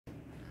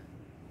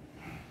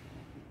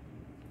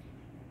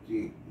Do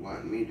you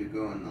want me to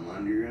go in the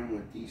laundry room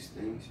with these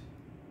things?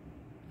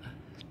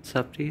 It's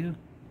up to you.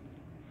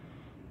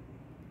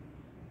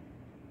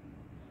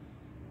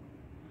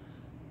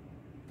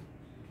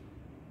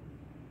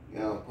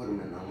 Yeah, I'll put them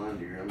in the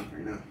laundry room for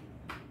now.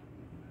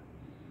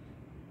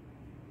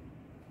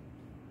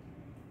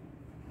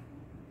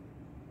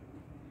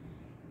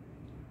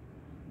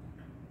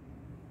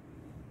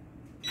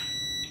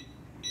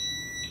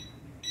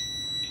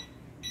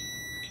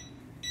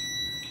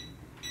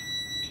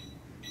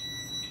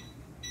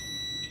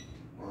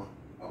 Well,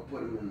 I'll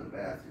put them in the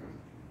bathroom.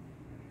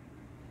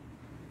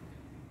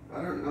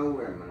 I don't know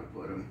where I'm going to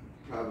put them.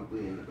 Probably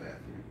in the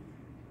bathroom.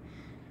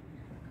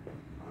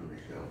 On the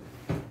shelf.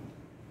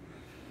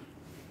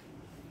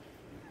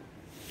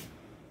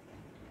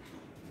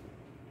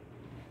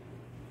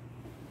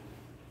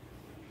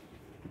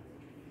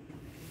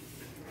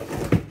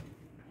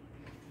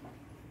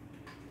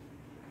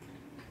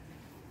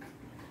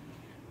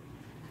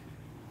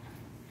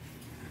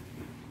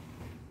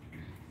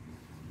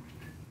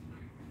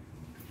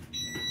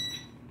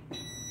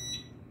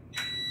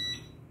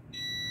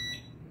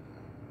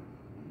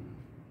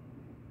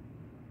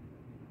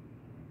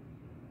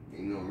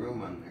 Ain't no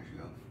room on their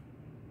shelf.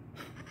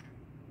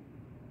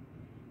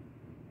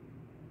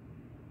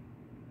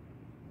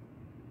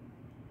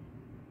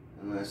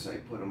 Unless I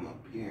put them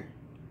up here.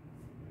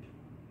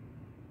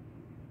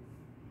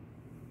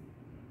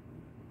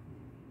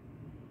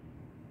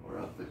 Or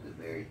up at the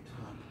very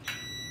top.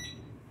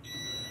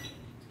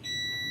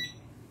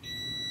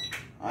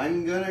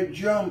 I'm gonna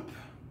jump.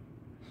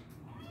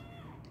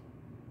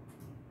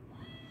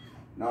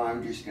 No,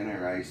 I'm just gonna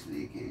rise to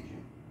the occasion.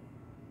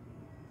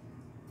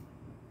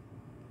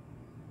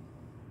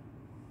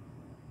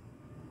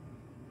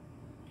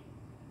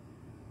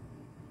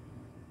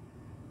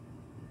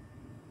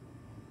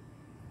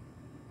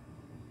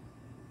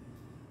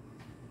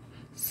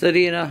 So do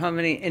you know how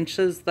many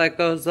inches that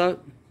goes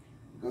up?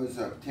 Goes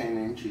up 10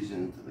 inches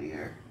into the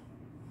air.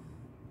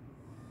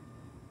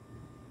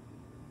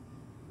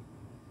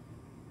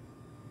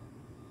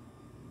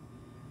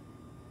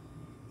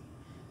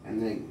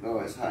 And they go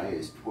as high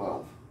as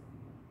 12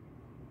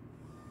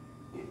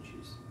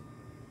 inches.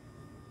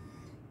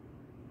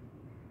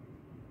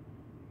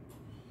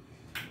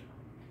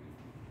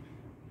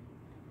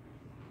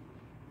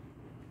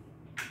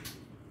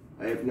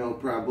 I have no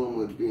problem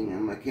with being a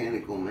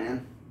mechanical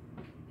man.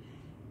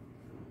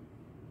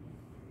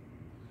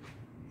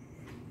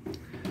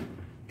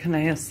 Can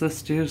I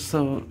assist you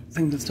so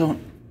things don't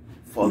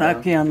Fall knock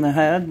down. you on the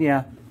head?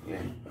 Yeah.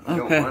 Yeah. I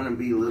Okay. don't want to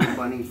be little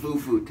bunny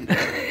foo-foo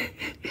today.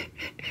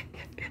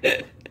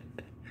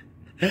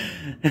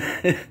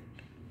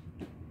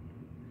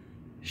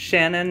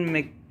 Shannon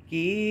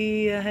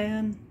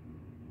McGeehan?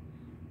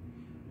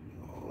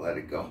 Oh, let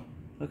it go.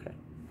 Okay.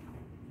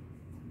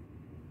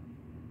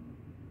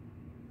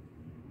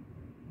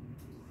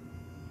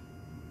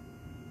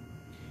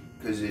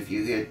 Because if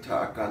you hit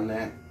talk on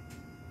that,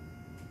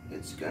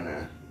 it's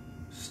gonna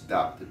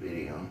stop the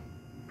video.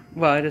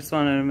 Well, I just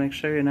wanted to make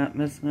sure you're not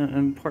missing an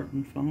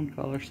important phone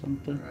call or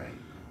something. Right.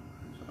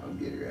 So I'll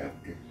get her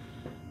after.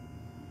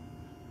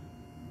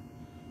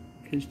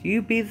 Because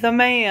you be the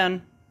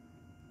man.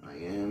 I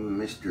am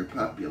Mr.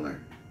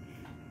 Popular.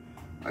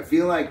 I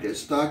feel like the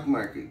stock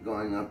market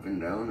going up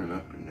and down and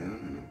up and down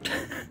and up and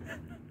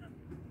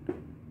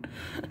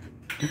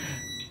down.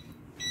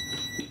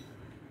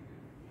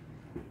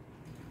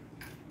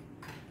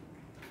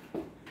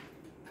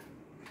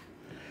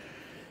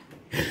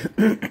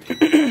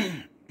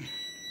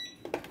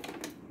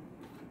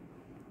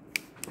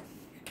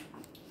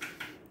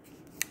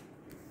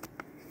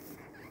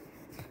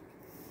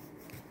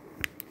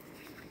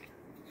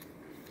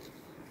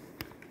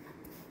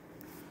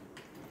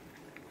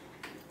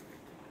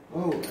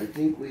 Oh, I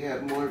think we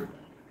have more.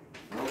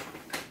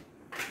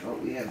 Oh,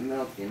 we have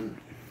milk in.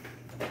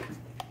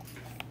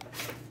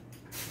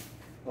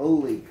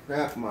 Holy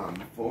crap, Mom.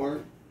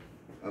 4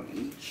 of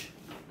each.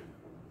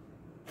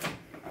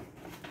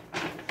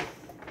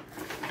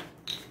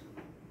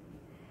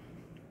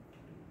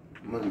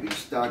 I'm gonna be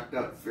stocked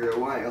up for a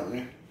while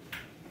here.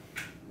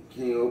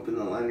 Can you open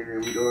the laundry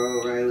room door,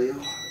 O'Reilly?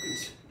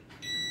 Because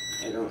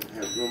I don't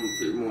have room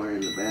for more in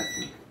the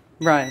bathroom.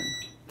 Right.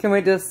 Can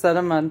we just set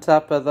them on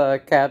top of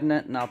the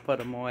cabinet and I'll put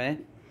them away?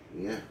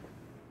 Yeah.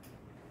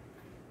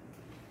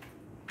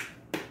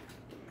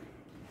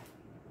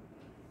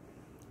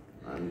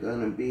 I'm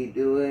gonna be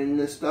doing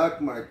the stock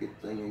market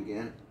thing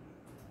again.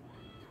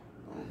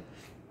 Oh.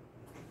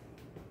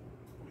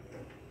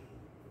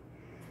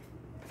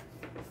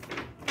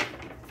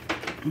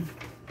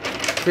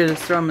 Here,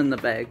 just throw them in the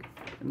bag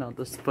and I'll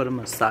just put them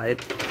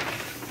aside.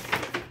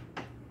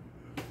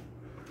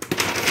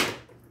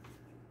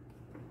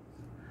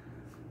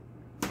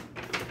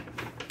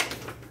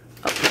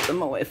 I'll put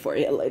them away for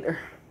you later.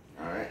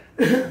 Alright.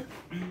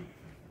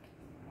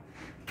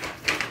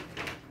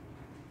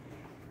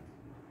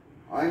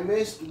 I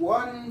missed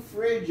one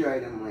fridge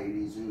item,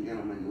 ladies and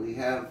gentlemen. We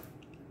have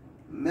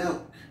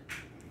milk.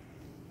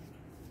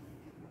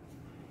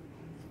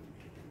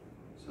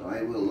 So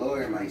I will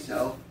lower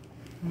myself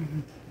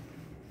Again,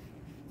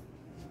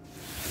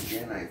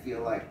 I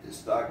feel like the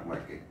stock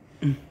market.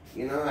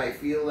 You know, I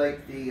feel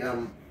like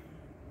the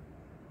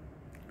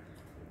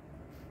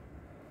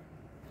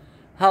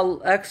How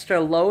extra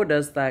low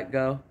does that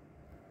go?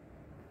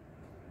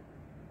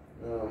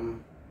 I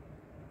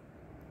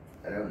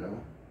don't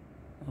know.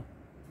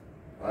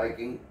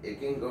 It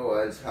can go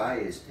as high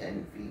as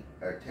 10 feet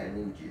or 10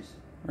 inches.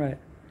 Right.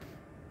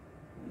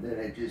 Then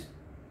it just.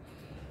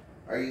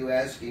 Are you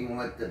asking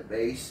what the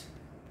base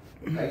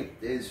height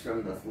is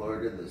from the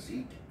floor to the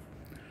seat?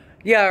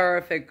 Yeah, or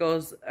if it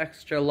goes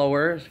extra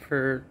lower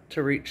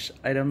to reach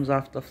items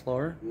off the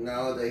floor.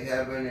 No, they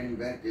haven't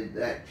invented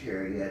that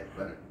chair yet,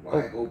 but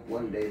I hope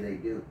one day they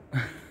do.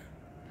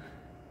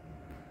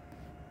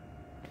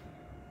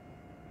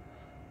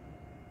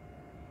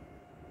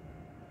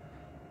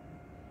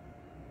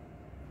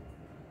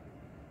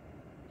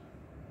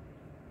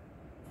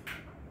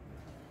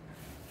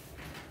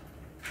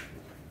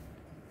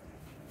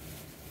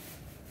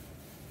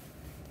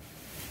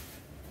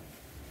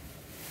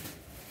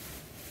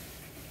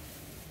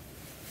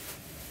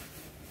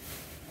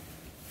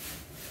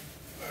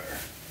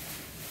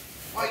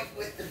 Fight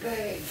with the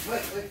bag,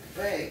 fight with the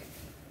bag.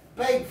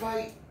 Bag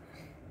fight.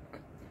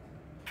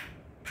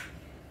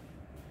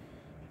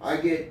 I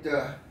get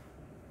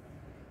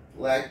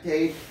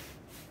lactate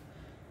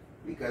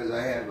because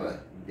I have a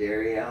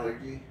dairy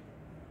allergy.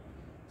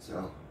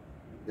 So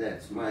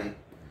that's my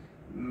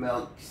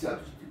milk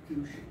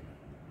substitution.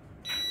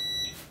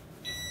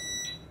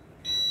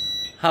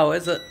 How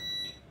is it?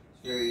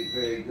 It's very,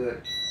 very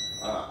good.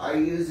 I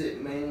use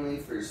it mainly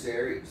for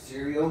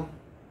cereal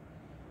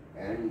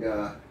and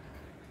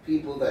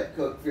people that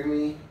cook for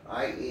me,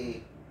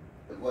 i.e.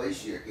 the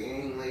voice you're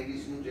hearing,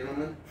 ladies and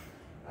gentlemen,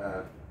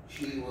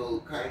 she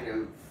will kind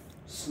of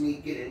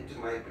sneak it into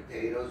my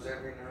potatoes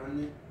every now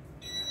and then.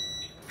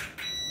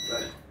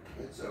 But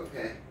it's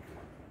okay.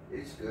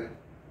 It's good.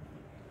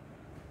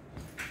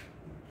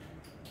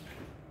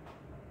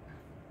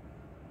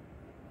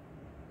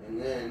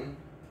 And then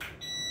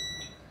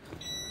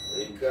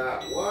we've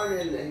got one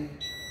in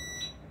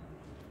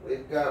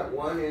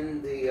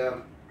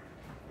the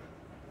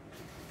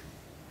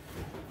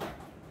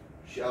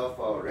shelf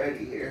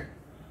already here.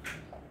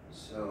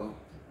 So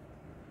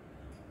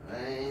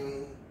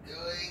I'm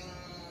going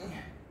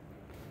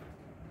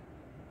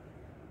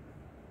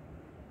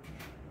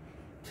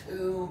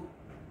to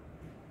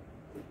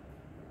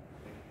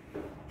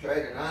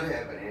try to not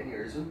have an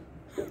aneurysm.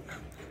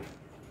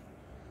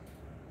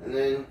 And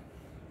then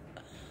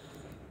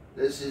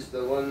this is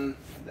the one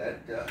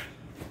that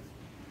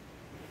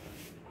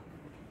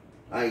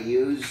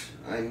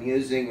I'm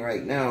using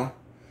right now.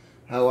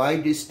 How I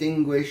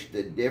distinguish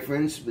the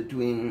difference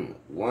between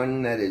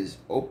one that is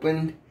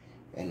opened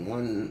and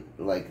one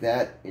like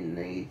that in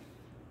the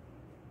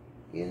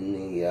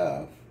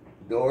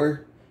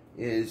door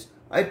is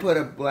I put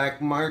a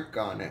black mark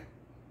on it,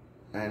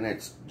 and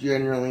it's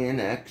generally an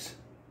X,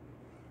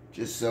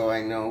 just so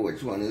I know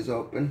which one is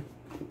open.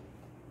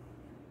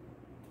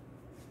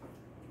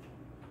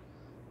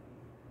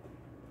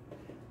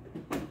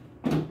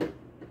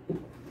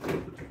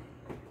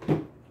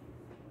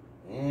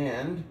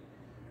 And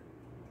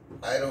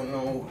I don't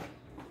know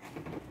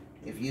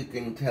if you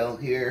can tell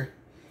here,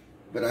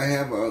 but I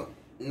have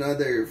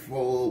another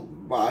full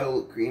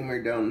bottle of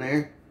creamer down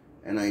there,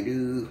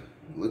 and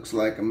looks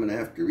like I'm gonna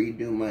have to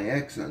redo my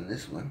X on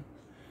this one.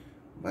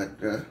 But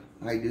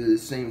I do the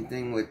same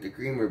thing with the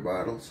creamer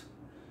bottles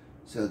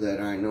so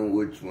that I know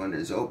which one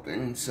is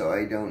open, so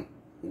I don't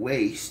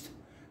waste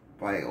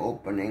by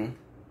opening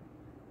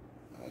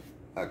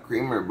a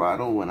creamer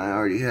bottle when I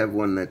already have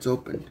one that's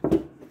opened.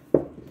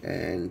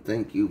 And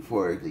thank you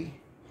for the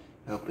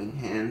helping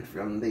hand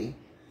from the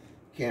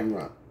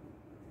camera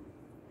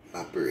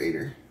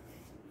operator.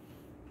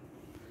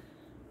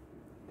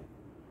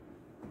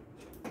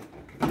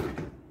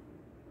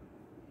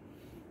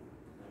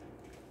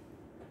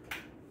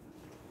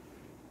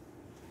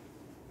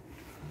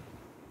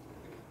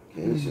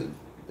 Okay, so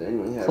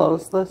then we have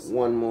Close this.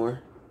 one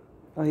more.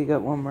 Oh, you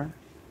got one more.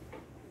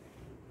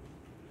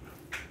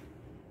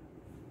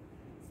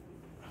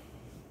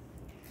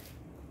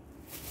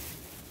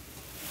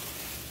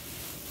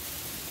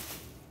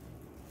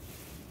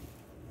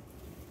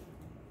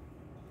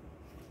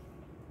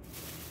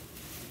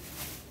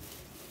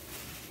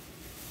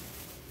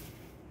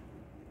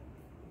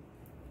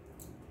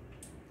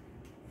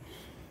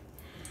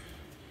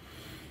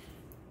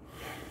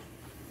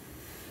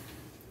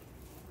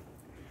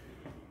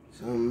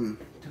 Some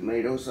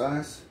tomato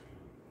sauce.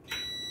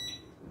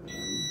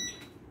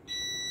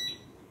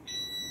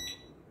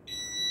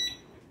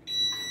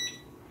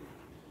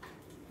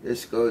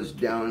 This goes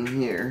down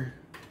here.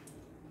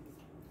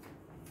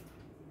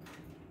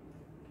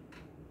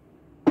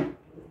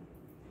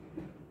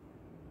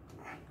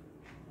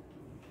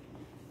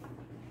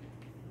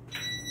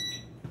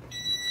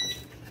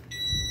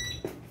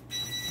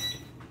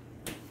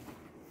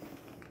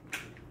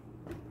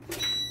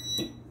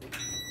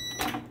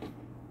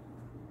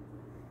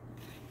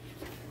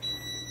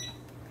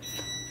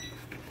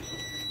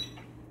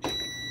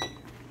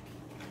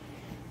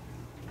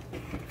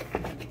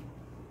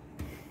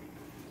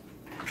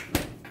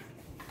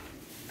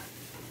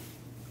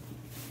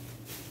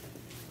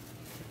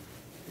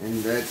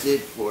 And that's it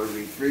for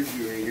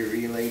refrigerator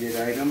related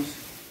items.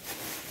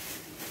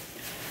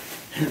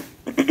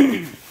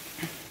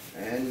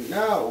 And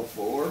now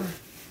for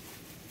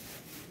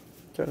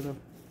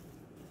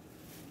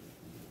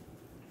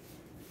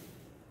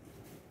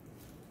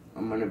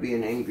I'm gonna be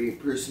an angry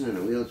person in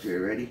a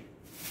wheelchair. Ready?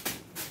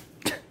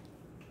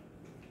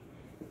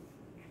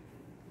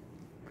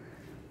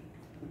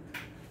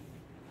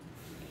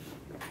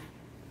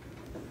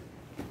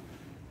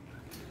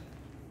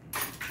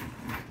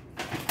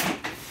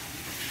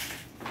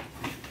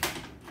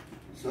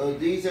 So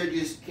these are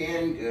just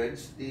canned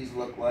goods. These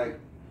look like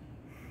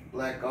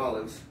black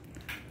olives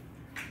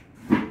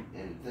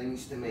and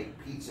things to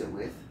make pizza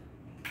with.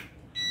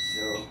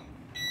 So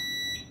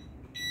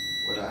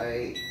what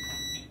I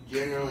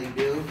generally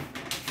do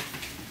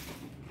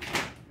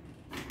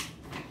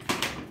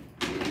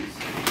is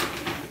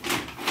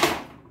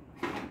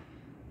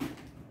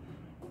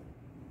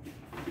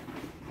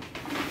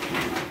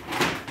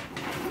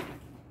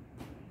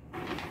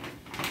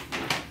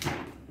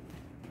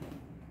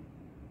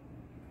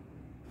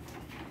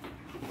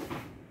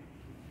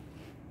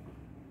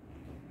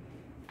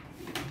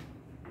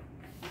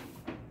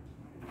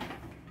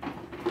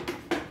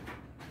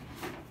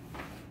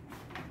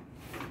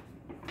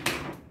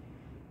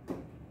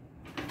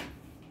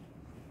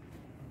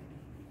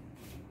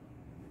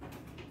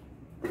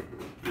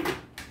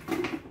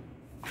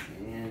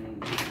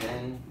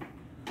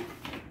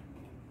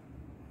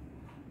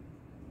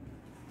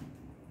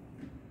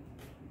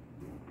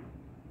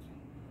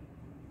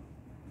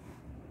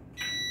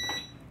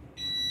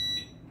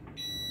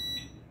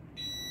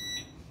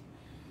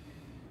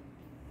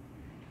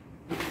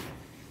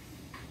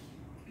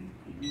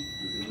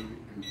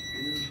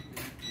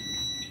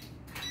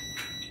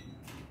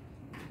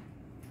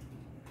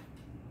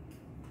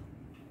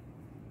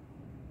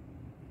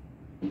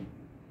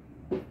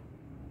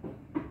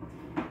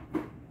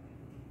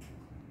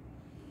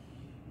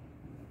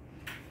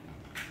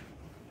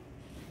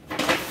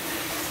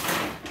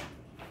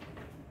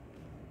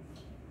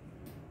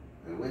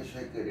I wish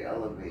I could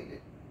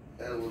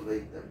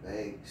elevate the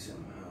bag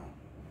somehow.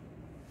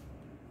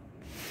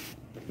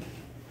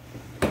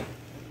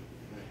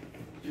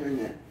 Turn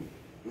that,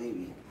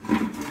 maybe.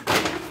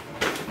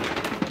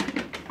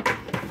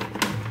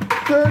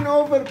 Turn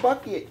over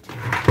bucket.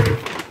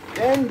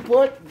 Then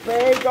put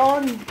bag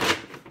on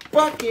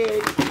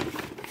bucket.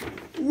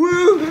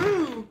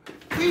 Woohoo!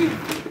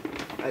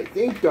 I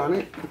think done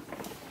it.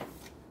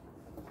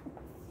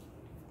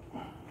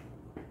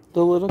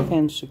 The little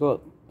cans should go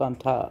up on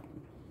top.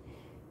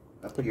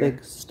 Up The here?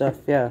 big stuff,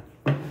 yeah.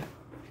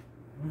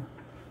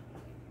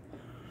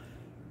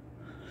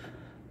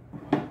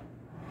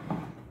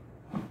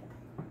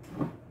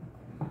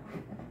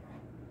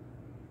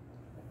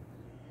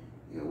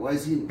 It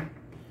wasn't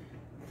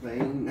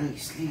playing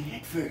nicely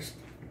at first.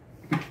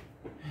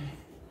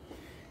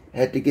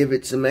 Had to give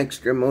it some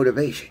extra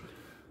motivation.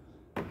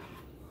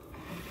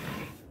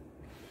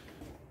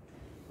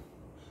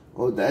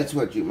 Oh, that's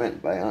what you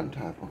meant by on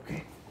top,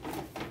 okay.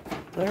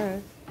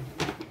 Alright.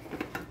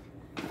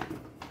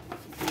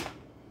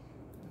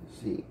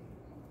 Let's see.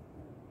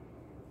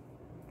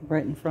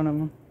 Right in front of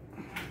them.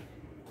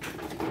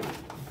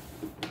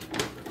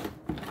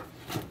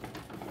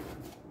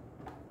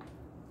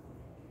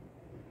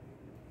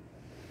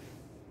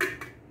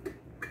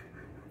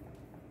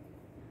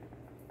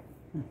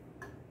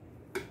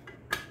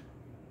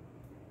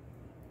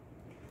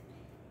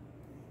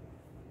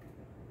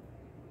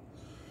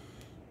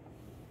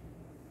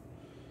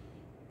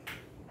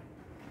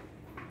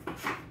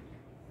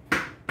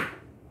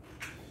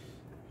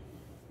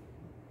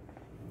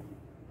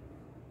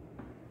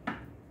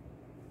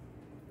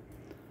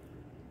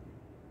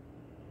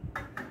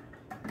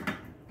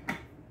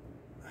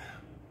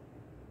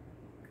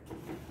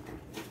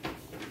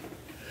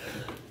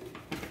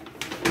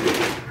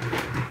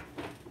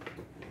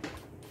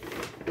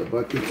 The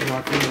bucket's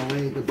walking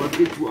away. The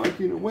bucket's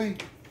walking away.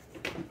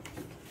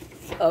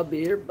 I'll be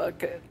your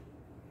bucket.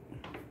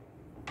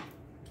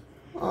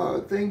 Oh,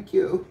 thank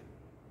you.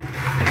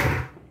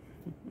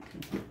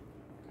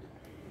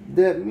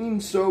 That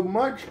means so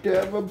much to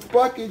have a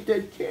bucket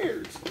that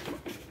cares.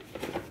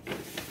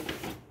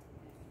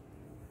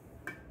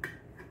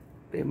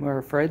 Be more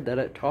afraid that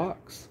it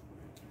talks.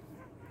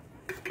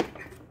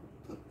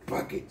 The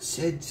bucket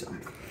said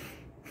something.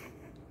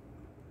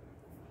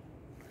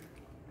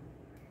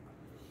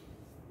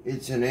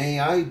 It's an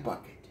AI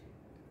bucket.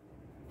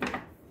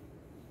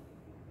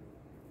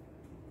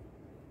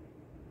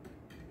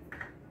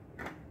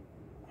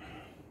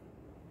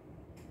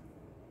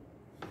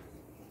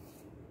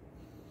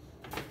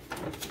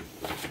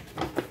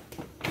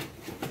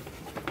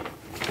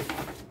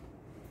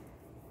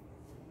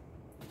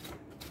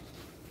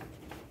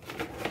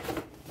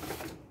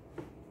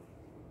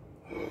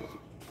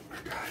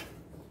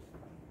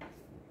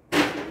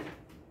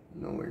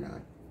 No, we're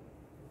not.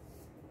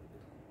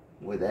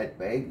 With that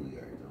bag we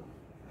are, though.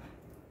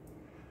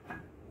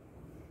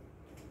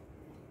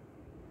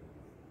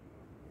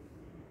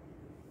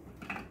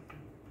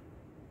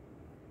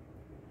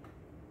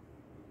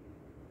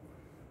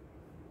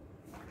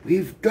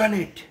 We've done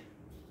it!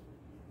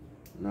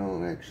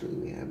 No, actually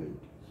we haven't.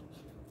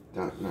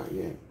 Not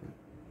yet.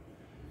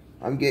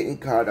 I'm getting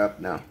caught up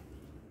now.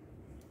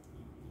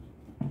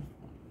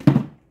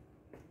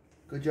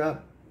 Good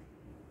job.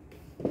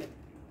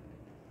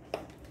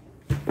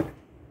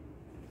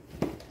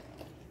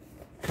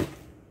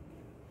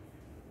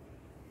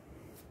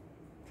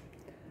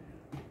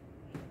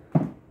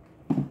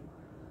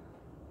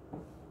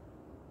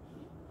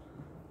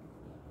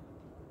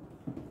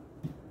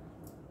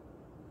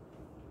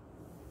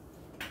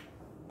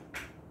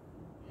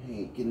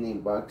 Hey, can the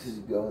boxes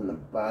go in the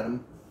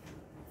bottom?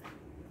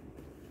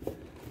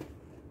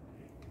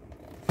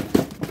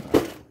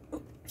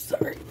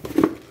 Sorry.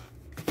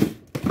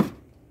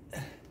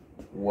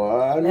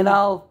 What? And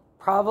I'll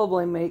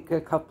probably make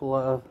a couple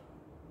of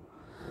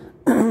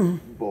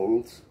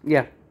bowls.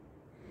 Yeah.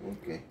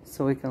 Okay.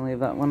 So we can leave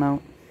that one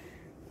out.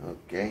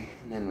 Okay.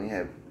 And then we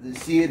have the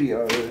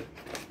cereal.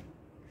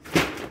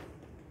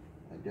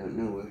 I don't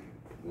know.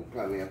 We'll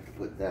probably have to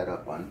put that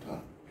up on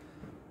top.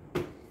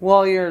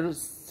 Well, your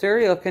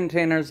cereal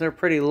containers are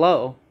pretty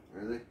low.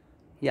 Are they?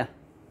 Yeah.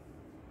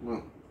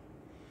 Well,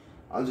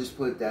 I'll just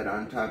put that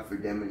on top for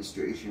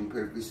demonstration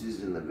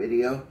purposes in the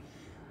video.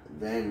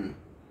 Then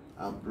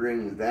I'll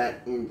bring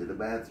that into the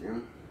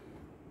bathroom.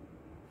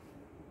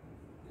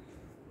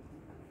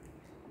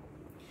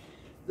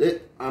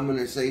 I'm going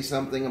to say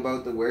something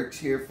about the works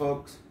here,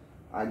 folks.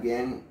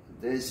 Again,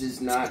 this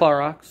is not... It's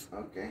Clorox.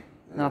 Okay.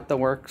 Not the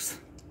works.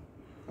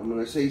 I'm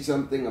going to say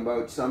something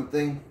about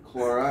something.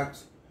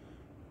 Clorox.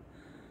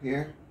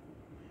 Here.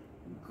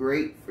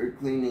 Great for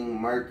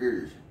cleaning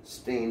marker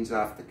stains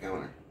off the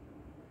counter.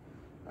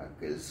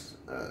 Because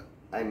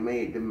I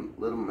made a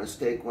little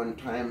mistake one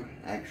time.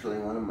 Actually,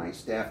 one of my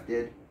staff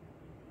did.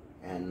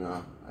 And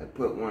I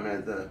put one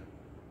of the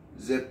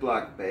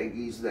Ziploc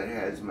baggies that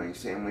has my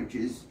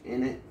sandwiches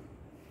in it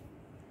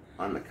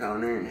on the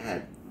counter and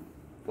had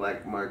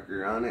black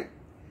marker on it.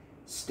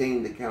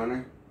 Stained the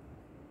counter.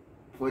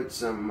 Put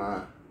some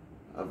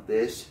of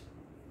this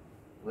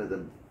with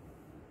a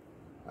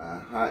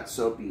hot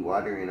soapy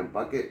water in a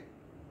bucket.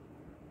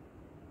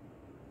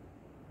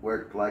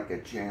 Worked like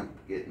a champ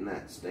getting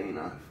that stain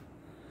off.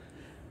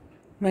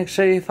 Make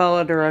sure you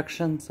follow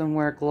directions and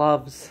wear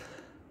gloves.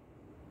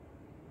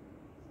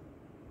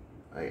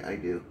 I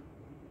do.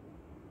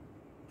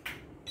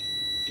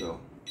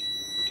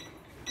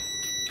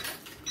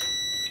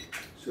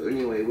 So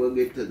anyway, we'll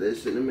get to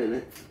this in a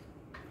minute.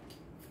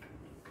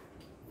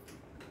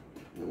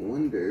 I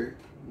wonder...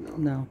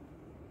 No.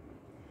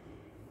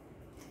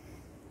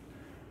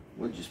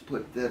 We'll just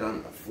put that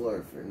on the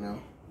floor for now.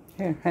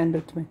 Here, hand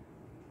it to me.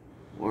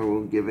 Or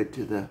we'll give it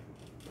to the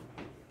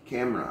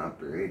camera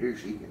operator.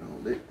 She can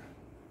hold it.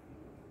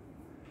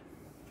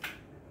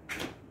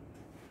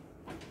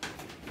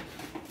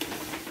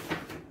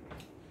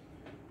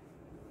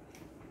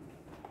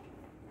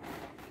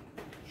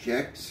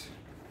 Chex.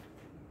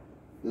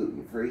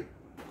 Gluten-free.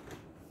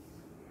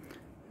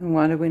 And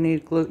why do we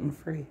need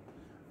gluten-free?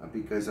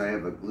 Because I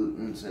have a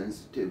gluten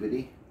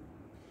sensitivity.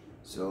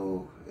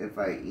 So if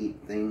I eat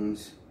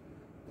things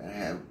that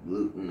have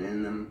gluten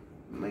in them,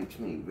 it makes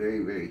me very,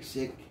 very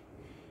sick.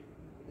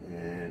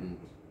 And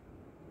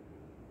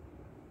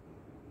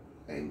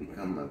I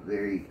become a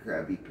very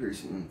crabby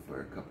person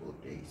for a couple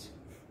of days.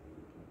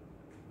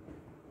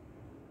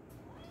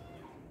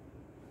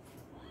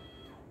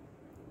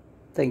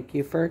 Thank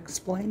you for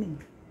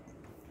explaining.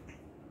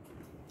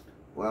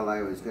 Well,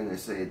 I was going to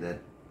say that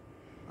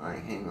I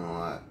hang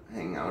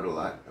out a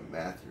lot in the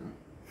bathroom,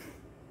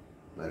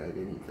 but I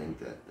didn't think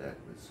that that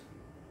was...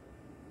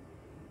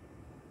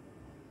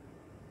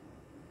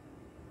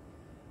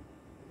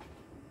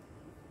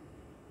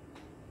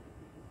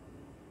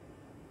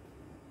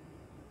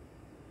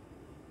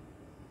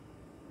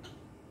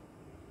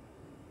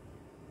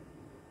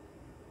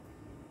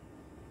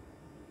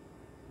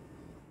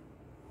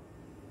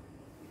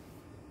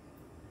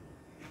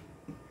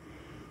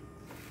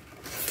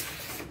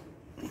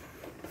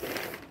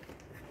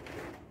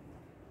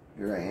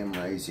 Here I am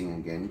rising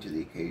again to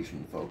the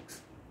occasion, folks.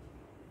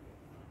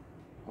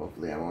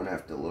 Hopefully I won't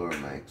have to lower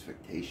my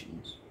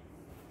expectations.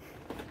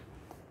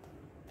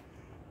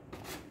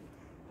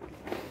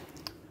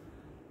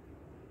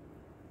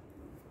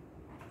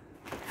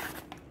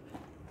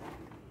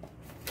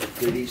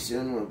 Pretty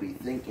soon we'll be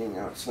thinking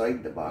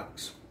outside the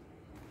box.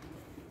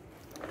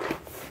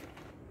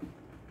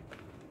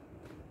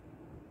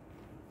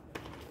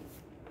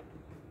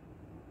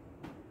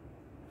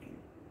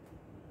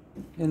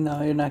 You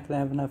know you're not going to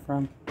have enough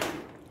room.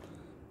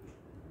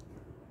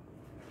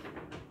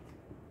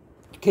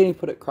 Can you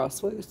put it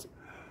crossways?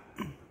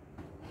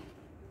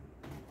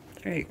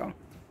 There you go.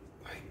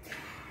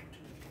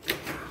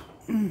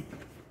 Can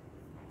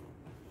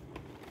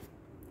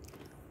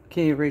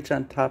you reach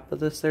on top of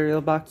the cereal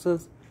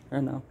boxes?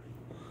 Or no?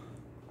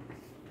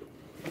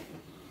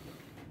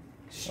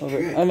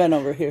 I meant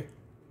over here.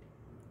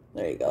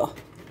 There you go.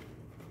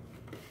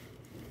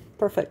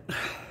 Perfect.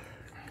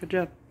 Good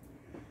job.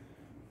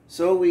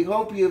 So we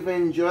hope you've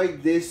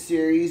enjoyed this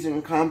series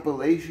and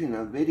compilation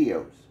of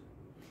videos.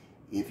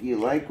 If you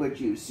like what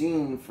you've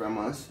seen from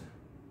us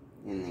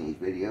in these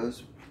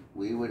videos,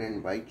 we would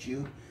invite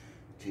you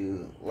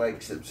to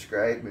like,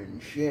 subscribe,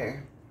 and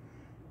share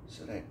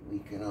so that we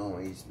can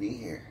always be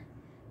here.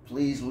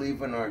 Please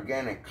leave an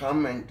organic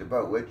comment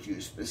about what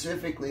you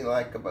specifically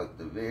like about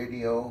the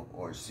video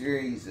or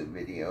series of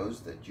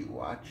videos that you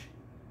watch,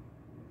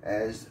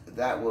 as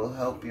that will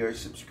help your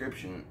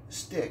subscription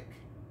stick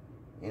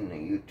in the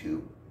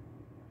YouTube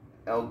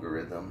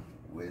algorithm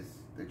with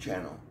the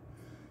channel.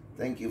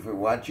 Thank you for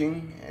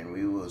watching, and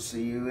we will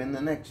see you in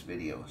the next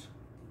videos.